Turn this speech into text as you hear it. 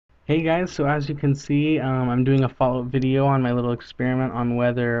Hey guys, so as you can see, I'm doing a follow-up video on my little experiment on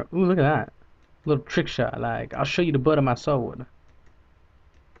whether, ooh, look at that, little trick shot, like, I'll show you the butt of my sword.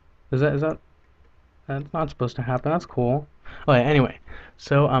 That's not supposed to happen, that's cool. Okay, anyway,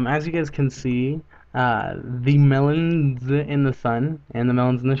 so, as you guys can see, the melons in the sun and the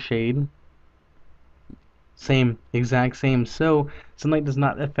melons in the shade, same, exact same. So, sunlight does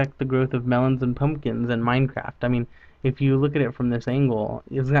not affect the growth of melons and pumpkins in Minecraft. I mean, if you look at it from this angle,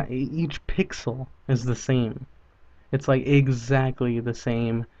 it's not, each pixel is the same. It's like exactly the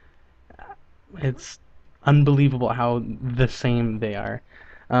same. It's unbelievable how the same they are.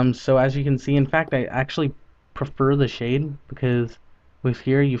 So as you can see, in fact, I actually prefer the shade because with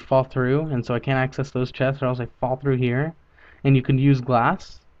here you fall through, and so I can't access those chests, or else I fall through here. And you can use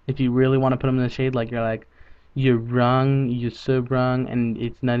glass if you really want to put them in the shade, like you're wrong, you're so wrong, and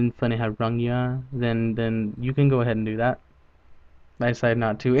it's not even funny how wrong you are. Then you can go ahead and do that. I decided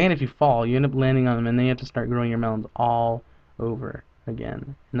not to. And if you fall, you end up landing on them, and then you have to start growing your melons all over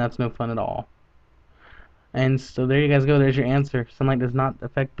again. And that's no fun at all. And so there you guys go. There's your answer. Sunlight does not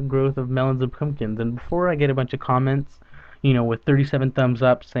affect the growth of melons and pumpkins. And before I get a bunch of comments, with 37 thumbs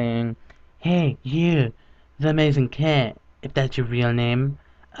up saying, "Hey, you, the amazing cat, if that's your real name,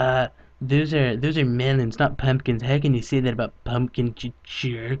 uh, those are melons, not pumpkins. How can you say that about pumpkins, you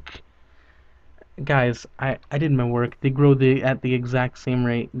jerk?" Guys, I did my work. They grow at the exact same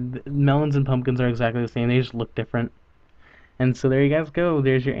rate. Melons and pumpkins are exactly the same. They just look different. And so there you guys go.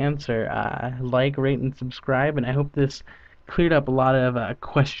 There's your answer. Like, rate, and subscribe. And I hope this cleared up a lot of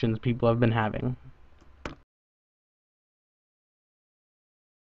questions people have been having.